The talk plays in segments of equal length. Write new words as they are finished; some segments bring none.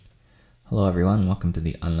Hello, everyone. Welcome to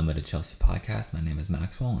the Unlimited Chelsea podcast. My name is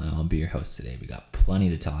Maxwell, and I'll be your host today. We got plenty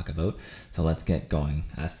to talk about, so let's get going.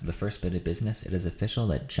 As to the first bit of business, it is official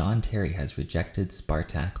that John Terry has rejected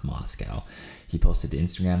Spartak Moscow. He posted to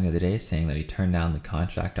Instagram the other day saying that he turned down the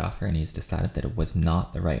contract offer, and he's decided that it was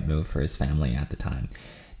not the right move for his family at the time.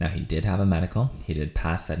 Now, he did have a medical. He did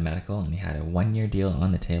pass that medical, and he had a one-year deal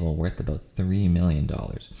on the table worth about $3 million.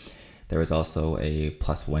 There was also a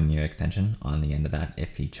plus 1 year extension on the end of that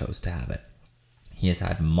if he chose to have it. He has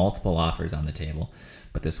had multiple offers on the table,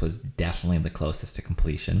 but this was definitely the closest to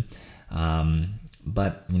completion.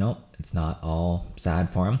 But, it's not all sad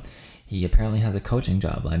for him. He apparently has a coaching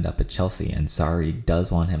job lined up at Chelsea, and Sarri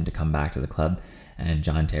does want him to come back to the club. And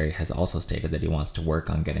John Terry has also stated that he wants to work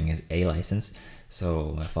on getting his A license.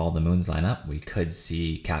 So if all the moons line up, we could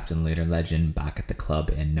see Captain Leader Legend back at the club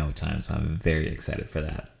in no time. So I'm very excited for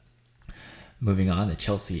that. Moving on, the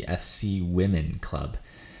Chelsea FC Women Club.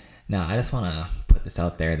 Now, I just want to put this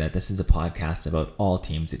out there that this is a podcast about all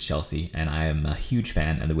teams at Chelsea, and I am a huge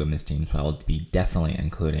fan of the women's team, so I'll be definitely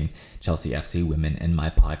including Chelsea FC Women in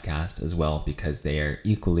my podcast as well, because they are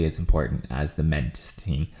equally as important as the men's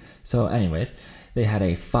team. So anyways, they had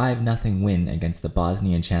a 5-0 win against the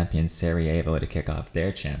Bosnian champions Sarajevo to kick off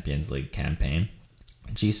their Champions League campaign.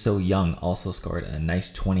 Ji So Young also scored a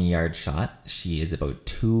nice 20-yard shot. She is about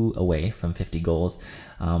 2 away from 50 goals,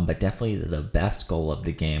 but definitely the best goal of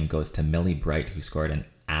the game goes to Millie Bright, who scored an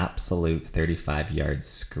absolute 35-yard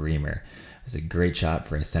screamer. It was a great shot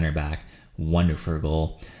for a center back. Wonderful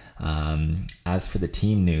goal. As for the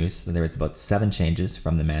team news, there was about 7 changes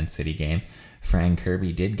from the Man City game. Fran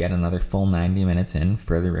Kirby did get another full 90 minutes in,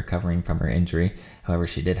 further recovering from her injury. However,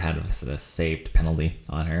 she did have a saved penalty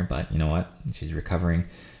on her, but you know what? She's recovering.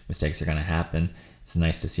 Mistakes are going to happen. It's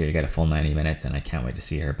nice to see her get a full 90 minutes, and I can't wait to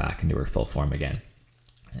see her back into her full form again.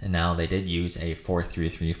 And now they did use a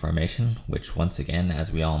 4-3-3 formation, which once again,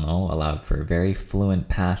 as we all know, allowed for very fluent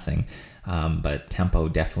passing, but tempo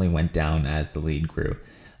definitely went down as the lead grew.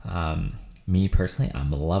 Me personally,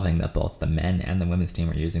 I'm loving that both the men and the women's team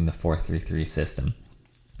are using the 4-3-3 system.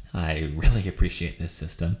 I really appreciate this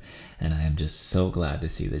system, and I am just so glad to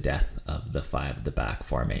see the death of the 5 at the back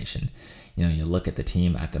formation. You look at the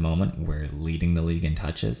team at the moment, we're leading the league in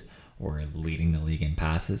touches, we're leading the league in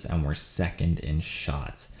passes, and we're second in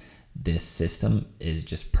shots. This system is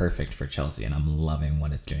just perfect for Chelsea, and I'm loving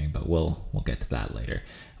what it's doing, but we'll get to that later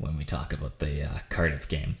when we talk about the Cardiff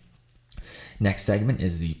game. Next segment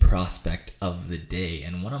is the prospect of the day,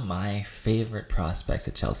 and one of my favorite prospects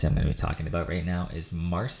at Chelsea I'm going to be talking about right now is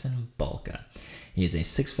Marcin Bulka. He is a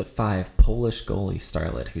 6'5" Polish goalie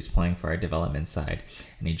starlet who's playing for our development side,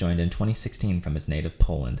 and he joined in 2016 from his native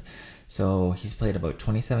Poland. So he's played about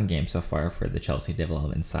 27 games so far for the Chelsea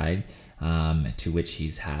development side, to which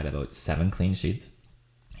he's had about 7 clean sheets.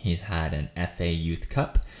 He's had an FA Youth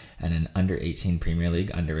Cup and an Under-18 Premier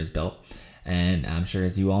League under his belt. And I'm sure,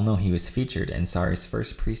 as you all know, he was featured in Sarri's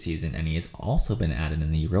first preseason, and he has also been added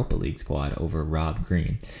in the Europa League squad over Rob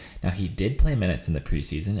Green. Now, he did play minutes in the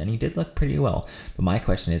preseason, and he did look pretty well. But my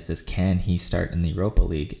question is can he start in the Europa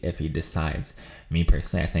League if he decides? Me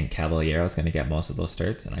personally, I think Caballero is going to get most of those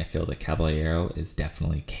starts, and I feel that Caballero is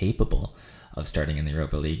definitely capable of starting in the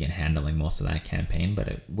Europa League and handling most of that campaign. But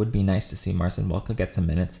it would be nice to see Marcin Bulka get some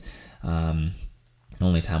minutes.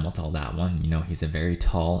 Only time will tell that one. He's a very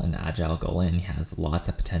tall and agile goalie, and he has lots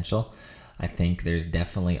of potential. I think there's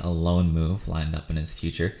definitely a loan move lined up in his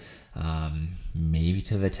future. Maybe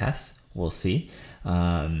to Vitesse. We'll see.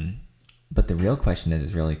 But the real question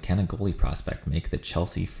is really, can a goalie prospect make the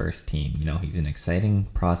Chelsea first team? He's an exciting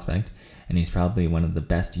prospect, and he's probably one of the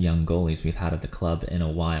best young goalies we've had at the club in a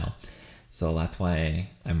while. So that's why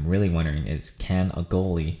I'm really wondering is, can a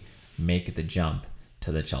goalie make the jump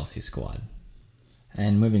to the Chelsea squad?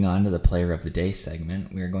 And moving on to the Player of the Day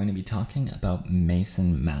segment, we are going to be talking about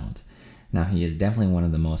Mason Mount. Now, he is definitely one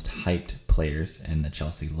of the most hyped players in the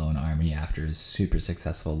Chelsea loan army after his super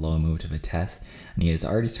successful loan move to Vitesse, and he has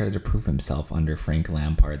already started to prove himself under Frank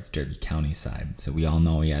Lampard's Derby County side. So we all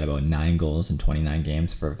know he had about 9 goals in 29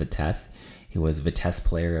 games for Vitesse. He was Vitesse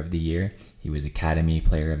Player of the Year. He was Academy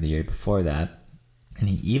Player of the Year before that. And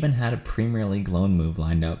he even had a Premier League loan move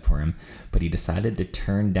lined out for him, but he decided to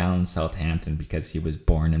turn down Southampton because he was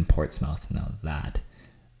born in Portsmouth. Now that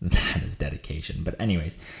is dedication. But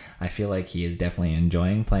anyways, I feel like he is definitely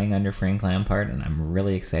enjoying playing under Frank Lampard, and I'm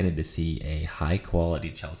really excited to see a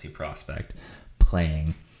high-quality Chelsea prospect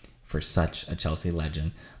playing for such a Chelsea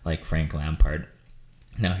legend like Frank Lampard.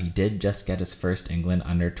 Now, he did just get his first England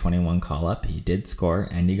under-21 call-up. He did score,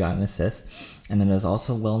 and he got an assist. And it is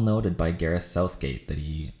also well noted by Gareth Southgate that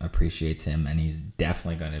he appreciates him, and he's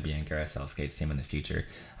definitely going to be in Gareth Southgate's team in the future.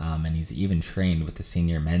 And he's even trained with the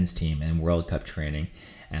senior men's team in World Cup training.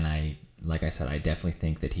 And like I said, I definitely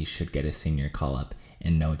think that he should get a senior call-up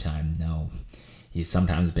in no time. No, he's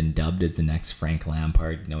sometimes been dubbed as the next Frank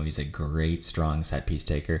Lampard. He's a great, strong set-piece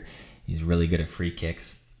taker. He's really good at free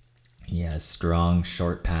kicks. He has strong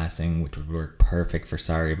short passing, which would work perfect for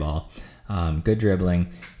Sarri ball. Good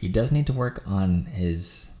dribbling. He does need to work on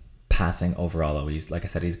his passing overall, though. He's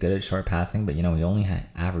good at short passing, but he only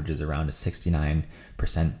averages around a 69%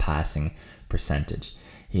 passing percentage.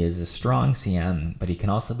 He is a strong CM, but he can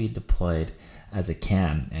also be deployed as a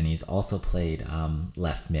cam, and he's also played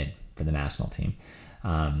left mid for the national team.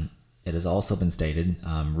 It has also been stated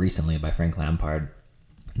recently by Frank Lampard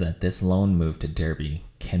that this loan move to Derby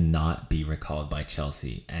cannot be recalled by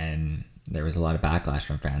Chelsea, and there was a lot of backlash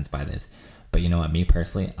from fans by this. But you know what, me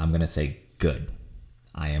personally, I'm going to say good.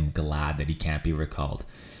 I am glad that he can't be recalled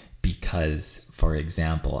because, for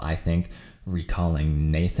example, I think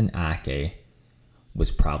recalling Nathan Ake was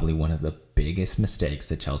probably one of the biggest mistakes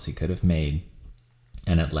that Chelsea could have made,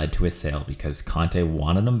 and it led to his sale because Conte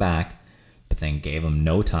wanted him back, but then gave him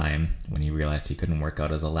no time when he realized he couldn't work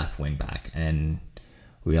out as a left wing back, and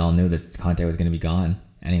we all knew that Conte was going to be gone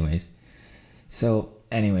anyways.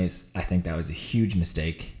 I think that was a huge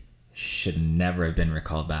mistake. Should never have been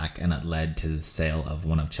recalled back, and it led to the sale of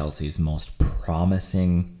one of Chelsea's most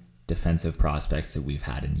promising defensive prospects that we've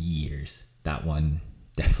had in years. That one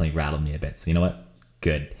definitely rattled me a bit. So you know what?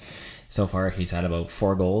 Good. So far, he's had about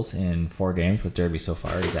 4 goals in 4 games with Derby so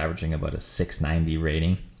far. He's averaging about a 690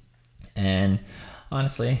 rating. And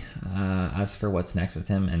honestly, as for what's next with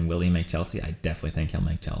him and will he make Chelsea, I definitely think he'll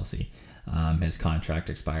make Chelsea. His contract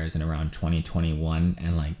expires in around 2021,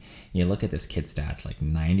 and you look at this kid's stats,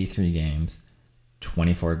 93 games,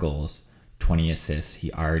 24 goals, 20 assists.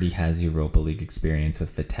 He already has Europa League experience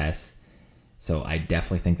with Vitesse, so I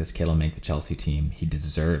definitely think this kid will make the Chelsea team. He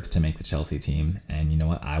deserves to make the Chelsea team, and you know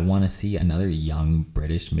what? I want to see another young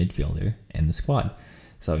British midfielder in the squad.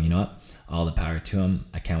 So you know what? All the power to him.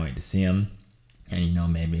 I can't wait to see him.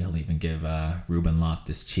 And, maybe he'll even give Ruben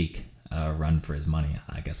Loftus-Cheek a run for his money.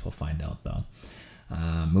 I guess we'll find out, though.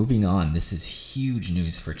 Moving on, this is huge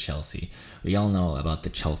news for Chelsea. We all know about the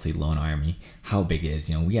Chelsea loan army, how big it is.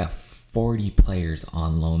 We have 40 players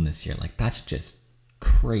on loan this year. That's just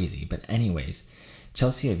crazy. But anyways,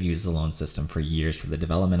 Chelsea have used the loan system for years for the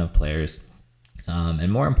development of players.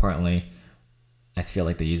 And more importantly, I feel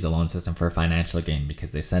like they use the loan system for financial gain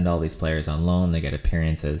because they send all these players on loan, they get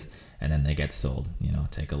appearances, and then they get sold.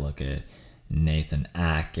 Take a look at Nathan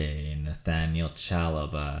Ake, Nathaniel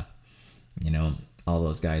Chalobah, all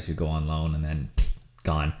those guys who go on loan and then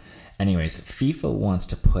gone. Anyways, FIFA wants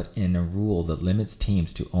to put in a rule that limits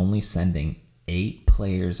teams to only sending 8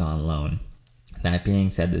 players on loan. That being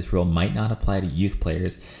said, this rule might not apply to youth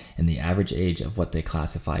players, and the average age of what they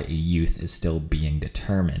classify a youth is still being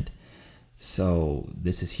determined. So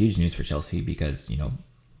this is huge news for Chelsea because,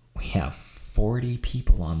 we have 40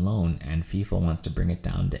 people on loan and FIFA wants to bring it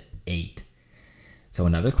down to 8. So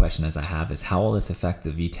another question as I have is, how will this affect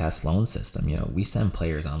the Vitesse loan system? We send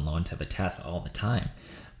players on loan to Vitesse all the time.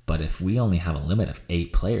 But if we only have a limit of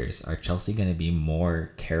 8 players, are Chelsea going to be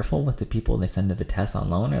more careful with the people they send to Vitesse on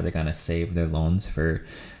loan? Are they going to save their loans for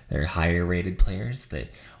their higher rated players that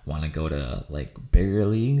want to go to bigger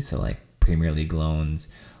leagues? So Premier League loans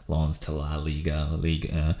to La Liga,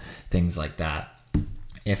 Liga, things like that.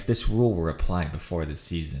 If this rule were applied before the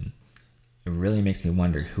season, it really makes me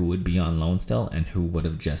wonder who would be on loan still and who would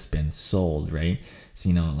have just been sold, right?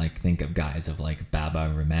 So, think of guys of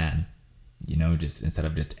Baba Rahman, just instead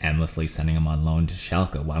of just endlessly sending them on loan to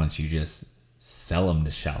Schalke, why don't you just sell them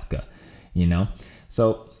to Schalke,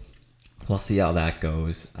 So we'll see how that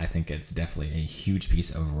goes. I think it's definitely a huge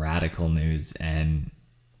piece of radical news, and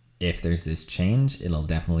if there's this change, it'll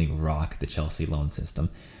definitely rock the Chelsea loan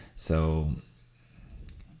system. So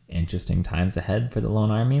interesting times ahead for the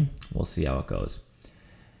loan army. We'll see how it goes.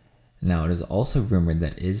 Now, it is also rumored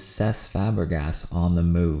that is Cesc Fabregas on the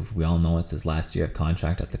move. We all know it's his last year of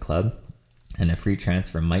contract at the club, and a free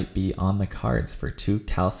transfer might be on the cards for 2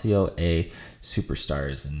 Calcio A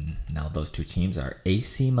superstars. And now those 2 teams are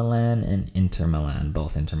AC Milan and Inter Milan,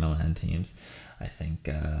 both Inter Milan teams. I think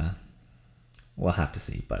we'll have to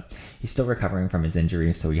see, but he's still recovering from his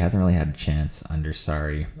injury, so he hasn't really had a chance under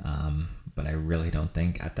Sarri. But I really don't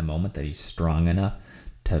think at the moment that he's strong enough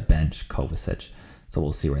to bench Kovacic. So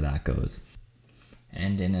we'll see where that goes.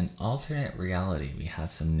 And in an alternate reality, we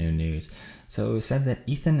have some new news. So it was said that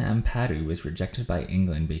Ethan Ampadu was rejected by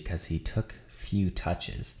England because he took few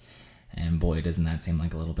touches. And boy, doesn't that seem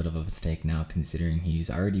like a little bit of a mistake now, considering he's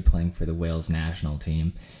already playing for the Wales national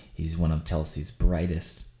team. He's one of Chelsea's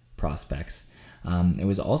brightest prospects. It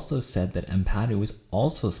was also said that Ampadu was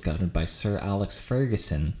also scouted by Sir Alex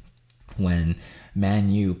Ferguson when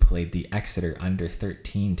Man U played the Exeter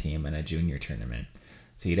under-13 team in a junior tournament.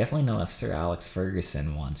 So you definitely know if Sir Alex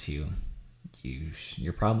Ferguson wants you,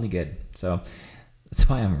 you're probably good. So that's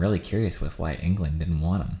why I'm really curious with why England didn't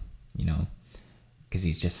want him, because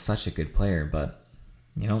he's just such a good player. But,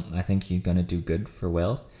 I think he's going to do good for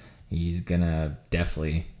Wales. He's going to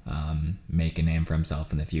definitely make a name for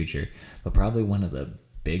himself in the future. But probably one of the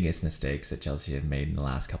biggest mistakes that Chelsea have made in the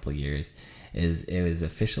last couple of years is it was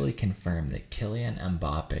officially confirmed that Kylian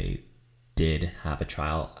Mbappe did have a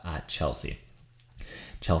trial at Chelsea.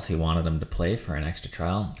 Chelsea wanted him to play for an extra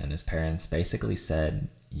trial, and his parents basically said,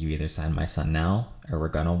 you either sign my son now or we're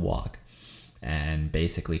going to walk. And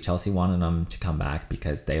basically Chelsea wanted him to come back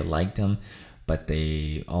because they liked him, but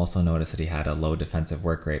they also noticed that he had a low defensive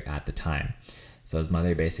work rate at the time. So his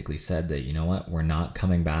mother basically said that, you know what, we're not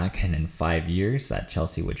coming back, and in 5 years that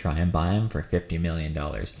Chelsea would try and buy him for $50 million.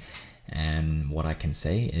 And what I can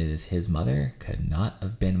say is his mother could not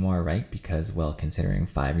have been more right, because, well, considering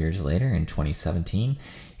 5 years later in 2017,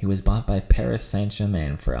 he was bought by Paris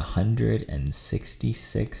Saint-Germain for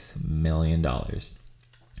 $166 million.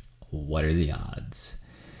 What are the odds?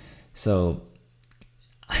 So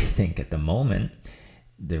I think at the moment,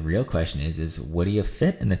 the real question is would he have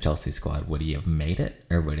fit in the Chelsea squad? Would he have made it?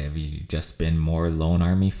 Or would have he just been more lone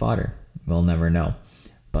army fodder? We'll never know.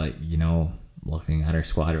 But, looking at our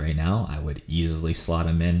squad right now, I would easily slot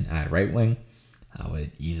him in at right wing. I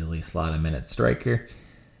would easily slot him in at striker.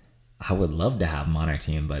 I would love to have him on our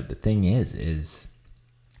team, but the thing is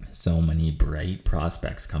so many bright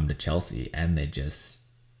prospects come to Chelsea and they just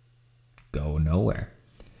go nowhere.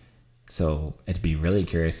 So it'd be really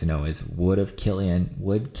curious to know is would Kylian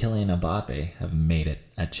Mbappe have made it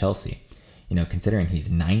at Chelsea? Considering he's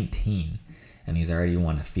 19 and he's already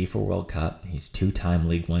won a FIFA World Cup, he's 2-time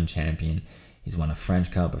League One champion, he's won a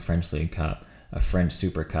French Cup, a French League Cup, a French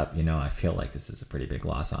Super Cup. I feel like this is a pretty big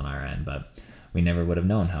loss on our end, but we never would have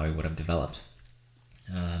known how he would have developed.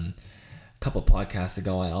 A couple podcasts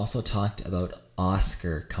ago, I also talked about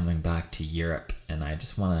Oscar coming back to Europe, and I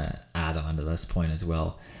just want to add on to this point as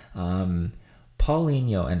well.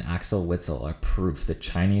 Paulinho and Axel Witsel are proof that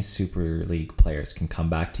Chinese Super League players can come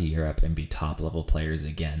back to Europe and be top-level players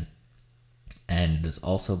again. And it has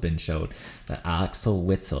also been showed that Axel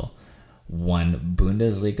Witsel won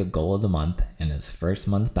Bundesliga Goal of the Month in his first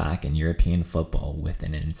month back in European football with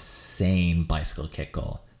an insane bicycle kick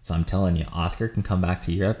goal. So I'm telling you, Oscar can come back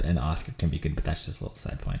to Europe and Oscar can be good, but that's just a little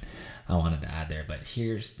side point I wanted to add there. But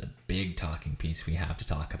here's the big talking piece we have to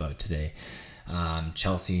talk about today.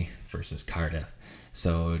 Chelsea versus Cardiff.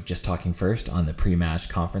 So just talking first on the pre-match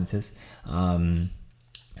conferences.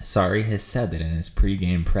 Sarri has said that in his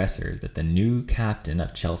pre-game presser that the new captain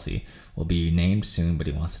of Chelsea will be named soon, but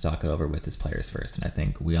he wants to talk it over with his players first. And I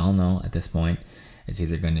think we all know at this point it's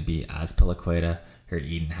either going to be Azpilicueta or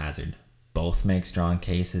Eden Hazard. Both make strong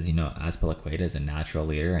cases. Azpilicueta is a natural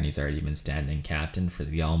leader, and he's already been standing captain for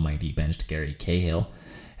the almighty benched Gary Cahill.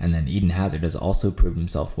 And then Eden Hazard has also proved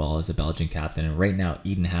himself well as a Belgian captain. And right now,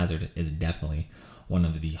 Eden Hazard is definitely one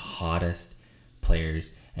of the hottest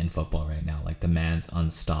players in football right now. Like, the man's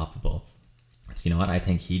unstoppable. So you know what? I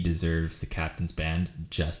think he deserves the captain's band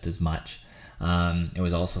just as much. It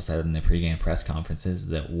was also said in the pregame press conferences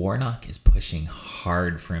that Warnock is pushing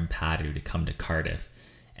hard for Ampadu to come to Cardiff.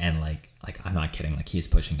 And like I'm not kidding, he's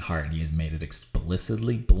pushing hard. He has made it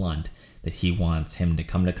explicitly blunt that he wants him to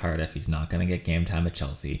come to Cardiff. He's not going to get game time at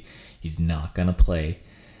Chelsea. He's not going to play.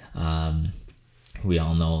 We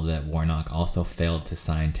all know that Warnock also failed to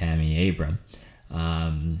sign Tammy Abraham.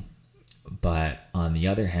 But on the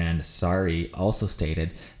other hand, Sarri also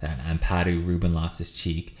stated that Ampadu, Ruben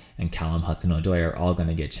Loftus-Cheek, and Callum Hudson-Odoi are all going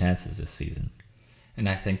to get chances this season. And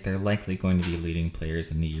I think they're likely going to be leading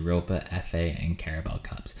players in the Europa, FA, and Carabao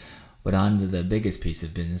Cups. But on to the biggest piece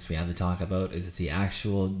of business we have to talk about is the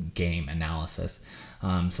actual game analysis.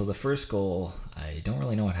 So the first goal, I don't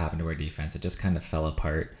really know what happened to our defense. It just kind of fell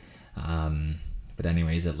apart. But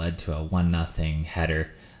anyways, it led to a 1-0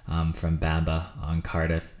 header from Bamba on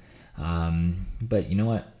Cardiff. But you know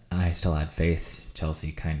what? I still had faith.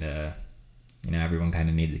 Chelsea kind of, everyone kind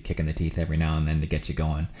of needed a kick in the teeth every now and then to get you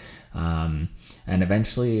going. And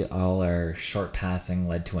eventually all our short passing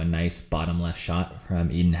led to a nice bottom left shot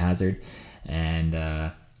from Eden Hazard. And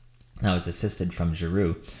That was assisted from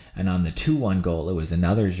Giroud. And on the 2-1 goal, it was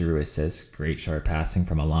another Giroud assist. Great short passing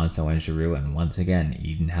from Alonso and Giroud. And once again,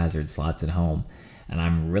 Eden Hazard slots it home. And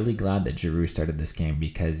I'm really glad that Giroud started this game,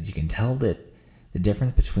 because you can tell that the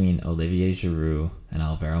difference between Olivier Giroud and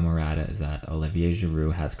Alvaro Morata is that Olivier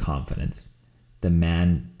Giroud has confidence. The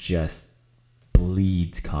man just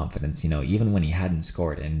bleeds confidence. Even when he hadn't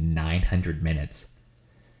scored in 900 minutes,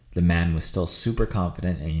 the man was still super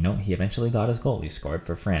confident, and he eventually got his goal. He scored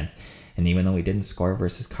for France, and even though he didn't score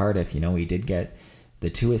versus Cardiff, he did get the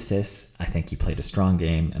 2 assists. I think he played a strong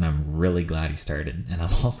game, and I'm really glad he started. And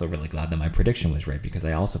I'm also really glad that my prediction was right, because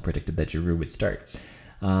I also predicted that Giroud would start.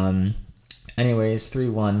 Anyways,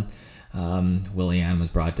 3-1. Willian was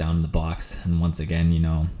brought down in the box, and once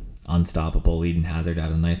again, unstoppable. Eden Hazard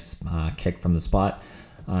had a nice kick from the spot.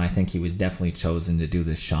 I think he was definitely chosen to do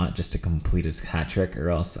this shot just to complete his hat trick, or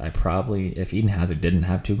else if Eden Hazard didn't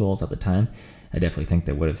have 2 goals at the time, I definitely think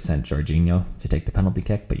they would have sent Jorginho to take the penalty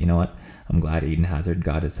kick. But you know what? I'm glad Eden Hazard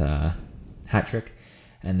got his hat trick.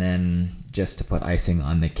 And then just to put icing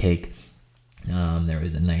on the cake, there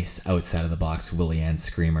was a nice outside of the box Willian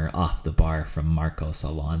screamer off the bar from Marcos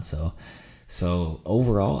Alonso. So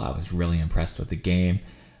overall, I was really impressed with the game.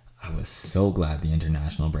 I was so glad the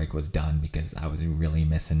international break was done, because I was really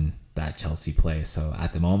missing that Chelsea play. So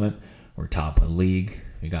at the moment, we're top of the league.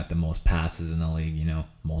 We got the most passes in the league,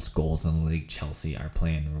 most goals in the league. Chelsea are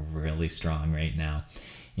playing really strong right now.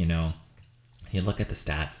 You look at the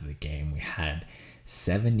stats of the game, we had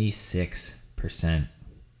 76%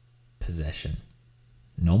 possession.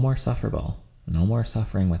 No more suffer ball. No more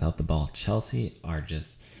suffering without the ball. Chelsea are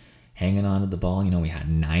just hanging on to the ball. We had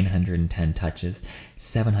 910 touches,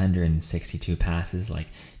 762 passes.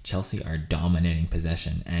 Chelsea are dominating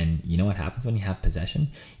possession. And you know what happens when you have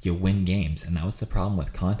possession? You win games. And that was the problem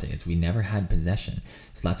with Conte, is we never had possession.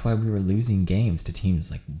 So that's why we were losing games to teams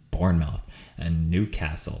like Bournemouth and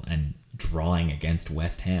Newcastle and drawing against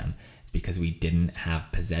West Ham. It's because we didn't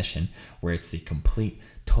have possession, where it's the complete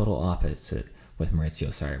total opposite with Maurizio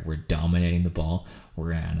Sarri. We're dominating the ball.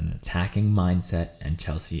 We're on an attacking mindset, and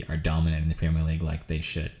Chelsea are dominating the Premier League like they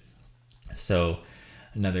should. So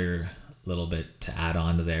another little bit to add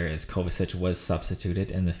on to there is Kovacic was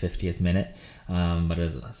substituted in the 50th minute, but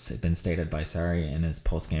it has been stated by Sarri in his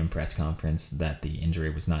post-game press conference that the injury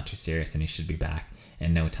was not too serious and he should be back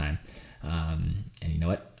in no time. And you know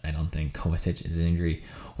what? I don't think Kovacic's injury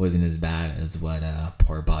wasn't as bad as what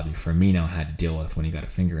poor Bobby Firmino had to deal with when he got a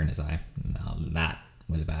finger in his eye. Now, that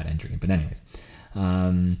was a bad injury. But anyways,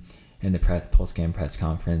 in the post-game press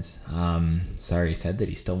conference, Sarri said that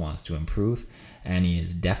he still wants to improve, and he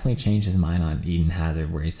has definitely changed his mind on Eden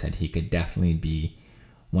Hazard, where he said he could definitely be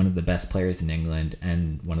one of the best players in England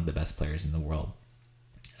and one of the best players in the world.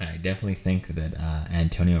 I definitely think that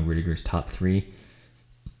Antonio Rudiger's top 3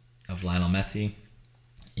 of Lionel Messi,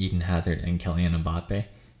 Eden Hazard, and Kylian Mbappe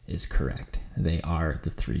is correct. They are the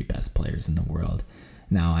 3 best players in the world.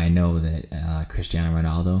 Now, I know that Cristiano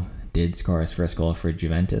Ronaldo did score his first goal for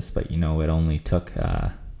Juventus, but it only took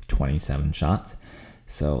 27 shots.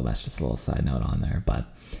 So that's just a little side note on there. But,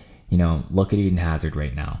 look at Eden Hazard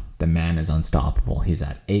right now. The man is unstoppable. He's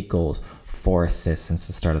at 8 goals, 4 assists since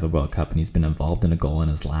the start of the World Cup, and he's been involved in a goal in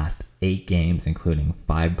his last 8 games, including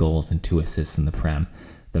 5 goals and 2 assists in the Prem.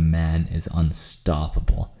 The man is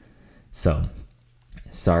unstoppable. So,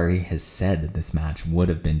 Sarri has said that this match would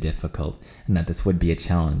have been difficult and that this would be a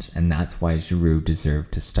challenge, and that's why Giroud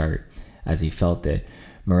deserved to start, as he felt that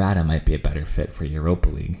Morata might be a better fit for Europa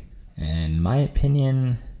League. In my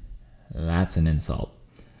opinion, that's an insult.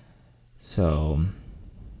 So,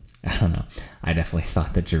 I don't know. I definitely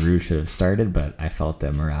thought that Giroud should have started, but I felt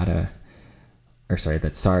that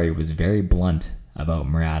Sarri was very blunt about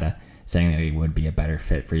Morata, saying that he would be a better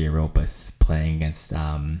fit for Europa, playing against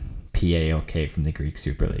PAOK from the Greek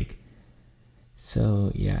Super League.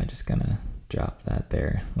 So yeah, just gonna drop that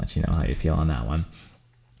there, let you know how you feel on that one.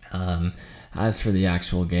 As for the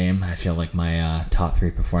actual game, I feel like my top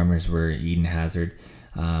 3 performers were Eden Hazard,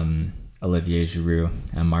 Olivier Giroud,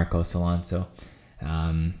 and Marcos Alonso.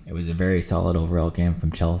 It was a very solid overall game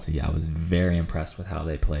from Chelsea. I was very impressed with how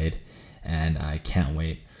they played, and I can't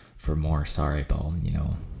wait for more Sarri ball.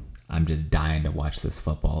 I'm just dying to watch this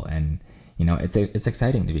football, and it's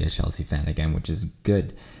exciting to be a Chelsea fan again, which is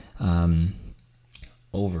good.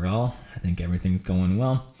 Overall, I think everything's going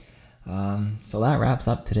well. So that wraps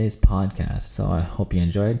up today's podcast. So I hope you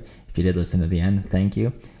enjoyed. If you did listen to the end, thank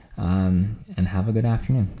you, and have a good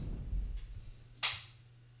afternoon.